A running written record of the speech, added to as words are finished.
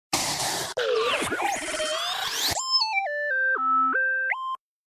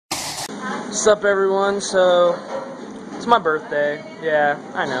What's up, everyone? So, it's my birthday. Yeah,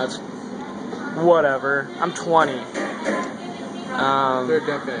 I know, it's whatever. I'm 20. Third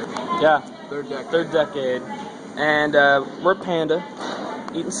decade. Yeah. Third decade. Third decade. And we're at Panda.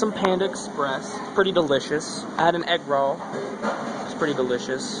 Eating some Panda Express. It's pretty delicious. I had an egg roll. It's pretty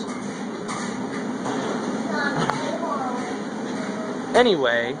delicious.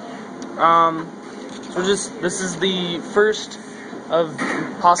 Anyway, this is the first of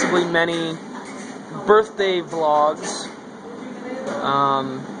possibly many birthday vlogs.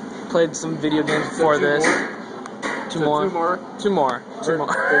 Played some video games before this. Two more.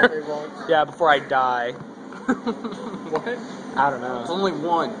 Yeah, before I die. What? I don't know. It's only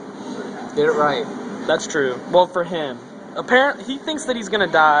one. Get it right. That's true. Well, for him. Apparently, he thinks that he's gonna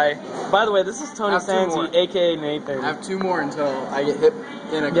die. By the way, this is TonySanzy, aka Nathan. I have two more until I get hit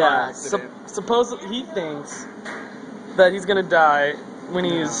in a car accident. Supposedly, he thinks that he's gonna die when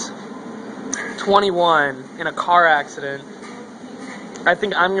he's 21 in a car accident. I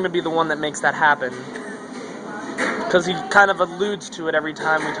think I'm gonna be the one that makes that happen. Because he kind of alludes to it every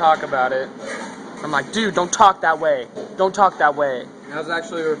time we talk about it. I'm like, dude, don't talk that way. Don't talk that way. I was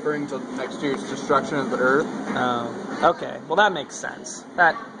actually referring to next year's destruction of the Earth. Oh, okay. Well, that makes sense.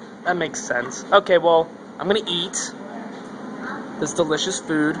 That makes sense. Okay, well, I'm gonna eat this delicious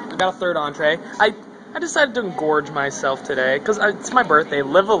food. I got a third entree. I decided to engorge myself today because it's my birthday.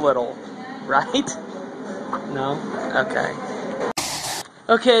 Live a little, right? No? Okay.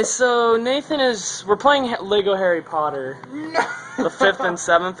 Okay, so we're playing Lego Harry Potter. The 5th and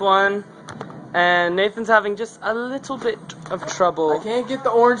 7th one. And Nathan's having just a little bit of trouble. I can't get the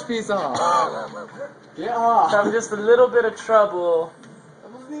orange piece off. Get off. He's having just a little bit of trouble. I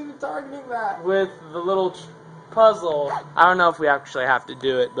wasn't even targeting that. With the little puzzle. I don't know if we actually have to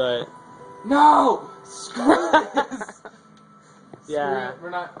do it, but... No! Screw this! Yeah.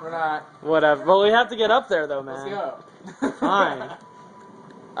 We're not. Whatever. Well, we have to get up there, though, man. Let's go. Fine.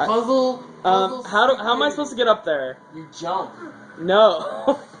 Puzzle. How am I supposed to get up there? You jump.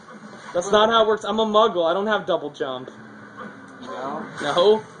 No. That's not how it works. I'm a muggle. I don't have double jump. No?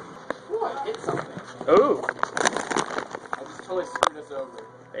 No? Ooh, I hit something. Ooh. I just totally screwed us over.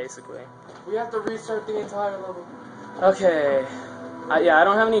 Basically. We have to restart the entire level. Okay. Yeah, I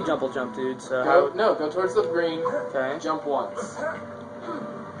don't have any double jump, dude, so... Go towards the green. Okay. Jump once.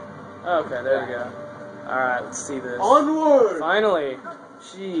 Okay, there we go. Alright, let's see this. Onward! Finally.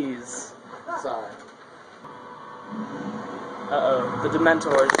 Jeez. Sorry. Uh-oh. The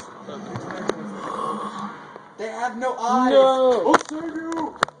Dementors. They have no eyes! No! I'll save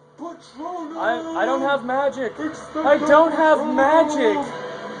you! Patrol! I don't have magic! I don't have magic!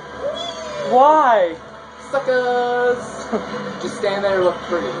 Why? Suckers! Just stand there and look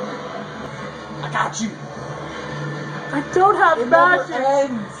pretty. I got you! I don't have magic! Never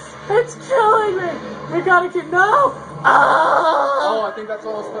ends. It's killing me! We gotta get... No! Ah! Oh, I think that's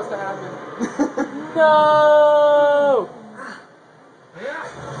what was supposed to happen. No!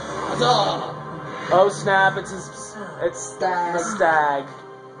 Oh snap! It's Stag. a stag.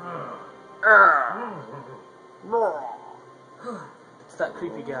 It's that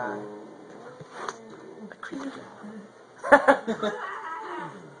creepy guy. That creepy guy.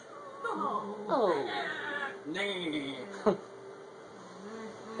 Oh.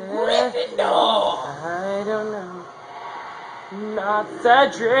 Gryffindor. I don't know. Not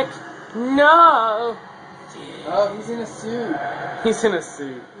Cedric. No. Oh, he's in a suit. He's in a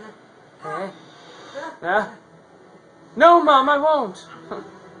suit. No, Mom, I won't.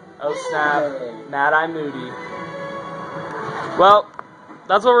 Oh snap. Mad-Eye Moody. Well,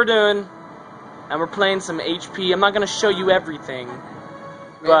 that's what we're doing. And we're playing some HP. I'm not going to show you everything.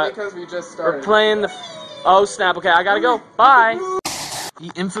 But because we just started. we're playing the... Oh snap. Okay, I gotta go. Bye.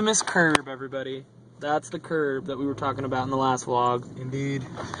 The infamous curb, everybody. That's the curb that we were talking about in the last vlog. Indeed.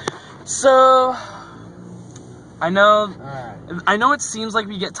 So... I know it seems like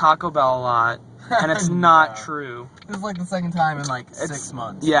we get Taco Bell a lot, and it's not true. This is like the second time in like 6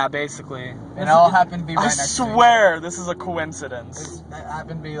 months. Yeah, basically. And it all happened to be right next to each other. I swear this is a coincidence. It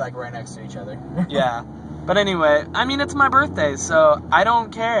happened to be like right next to each other. Yeah. But anyway, I mean, it's my birthday, so I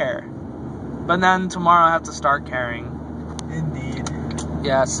don't care. But then tomorrow I have to start caring. Indeed.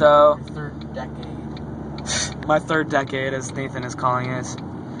 Yeah, so... Third decade. My third decade, as Nathan is calling it.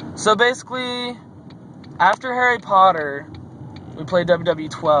 So basically... After Harry Potter, we played WWE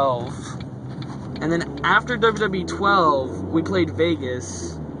 12. And then after WWE 12, we played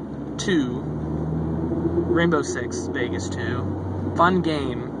Vegas 2. Rainbow Six Vegas 2. Fun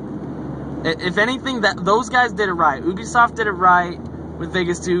game. If anything, those guys did it right. Ubisoft did it right with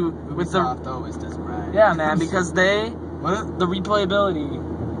Vegas 2. Ubisoft always does it right. Yeah, man, because the replayability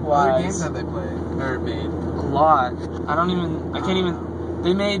wise. What other games have they played or made? A lot. I can't even.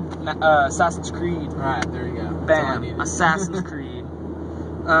 They made Assassin's Creed. Alright, there you go. Bam, Assassin's Creed.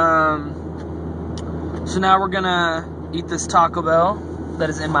 So now we're gonna eat this Taco Bell that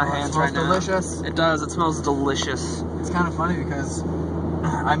is in my hands right now. It smells delicious. It does. It smells delicious. It's kind of funny because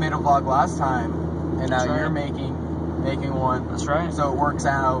I made a vlog last time, and now you're making one. That's right. So it works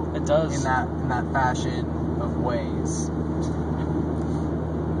out. It does. In that fashion of ways.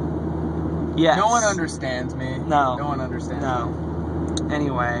 Yes. No one understands me. No. No one understands me. No.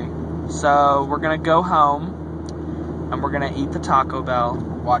 Anyway, so we're gonna go home and we're gonna eat the Taco Bell.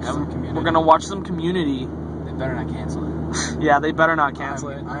 Watch some Community. We're gonna watch some Community. They better not cancel it. Yeah, they better not cancel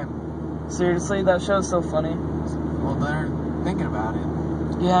it. I'm Seriously, that show's so funny. Well, they're thinking about it.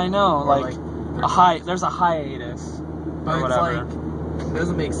 Yeah, I know. Or There's a hiatus. But or it's whatever. like, it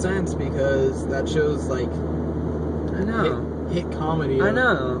doesn't make sense because that show's like I know. hit comedy. I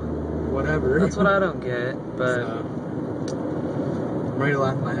know. Whatever. That's what I don't get, but So, I'm ready to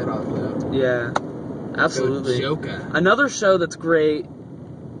laugh my head off though. yeah, absolutely. Joker. Another show that's great,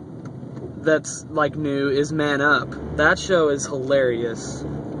 that's like new, is Man Up. That show is hilarious,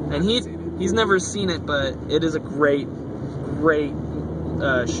 and he's never seen it, but it is a great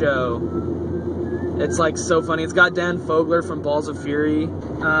show. It's like so funny. It's got Dan Fogler from Balls of Fury.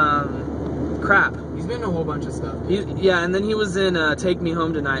 Crap. He's been in a whole bunch of stuff. Yeah, and then he was in Take Me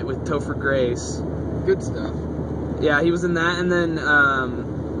Home Tonight with Topher Grace. Good stuff. Yeah, he was in that, and then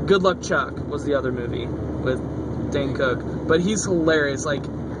Good Luck Chuck was the other movie with Dane Cook. But he's hilarious. Like,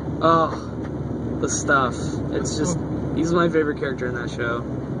 oh, the stuff. It's just, he's my favorite character in that show.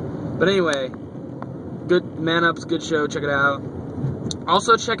 But anyway, good Man Up's good show. Check it out.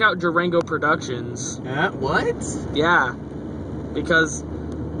 Also, check out Jerango Productions. What? Yeah, because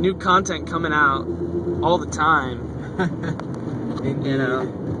new content coming out all the time. You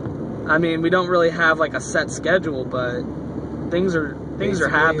know, I mean, we don't really have like a set schedule, but things are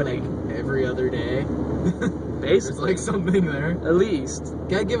happening like every other day. basically. There's like something there. At least.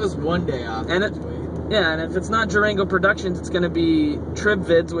 Gotta give us one day off. And and if it's not Jerango Productions, it's gonna be Trib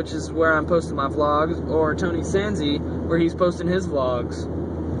Vids, which is where I'm posting my vlogs, or TonySanzy, where he's posting his vlogs.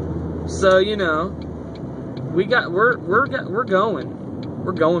 So you know, we're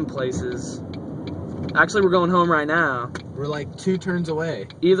going places. Actually, we're going home right now. We're like 2 turns away.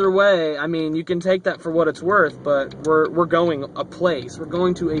 Either way, I mean, you can take that for what it's worth, but we're going a place. We're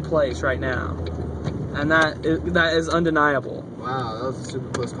going to a place right now, and that is undeniable. Wow, that was a super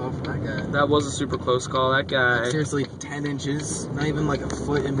close call from that guy. That was a super close call. That guy. Seriously, 10 inches, not even like a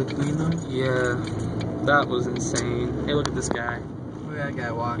foot in between them. Yeah, that was insane. Hey, look at this guy. Look at that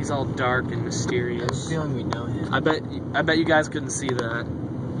guy walking. He's all dark and I have a mysterious. feeling we know him. I bet you guys couldn't see that.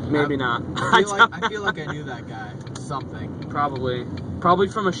 Maybe not. I feel like I knew that guy. Something. Probably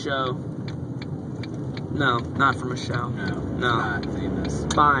from a show. No, not from a show. No. No. Not famous.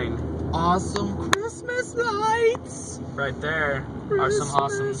 Fine. Awesome Christmas lights. Right there are some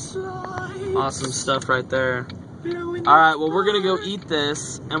Lights. awesome stuff right there. Alright, well, we're gonna go eat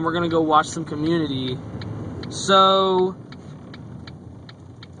this, and we're gonna go watch some Community. So,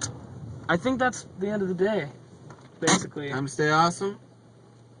 I think that's the end of the day, basically. Time to stay awesome.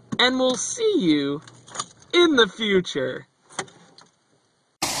 And we'll see you in the future.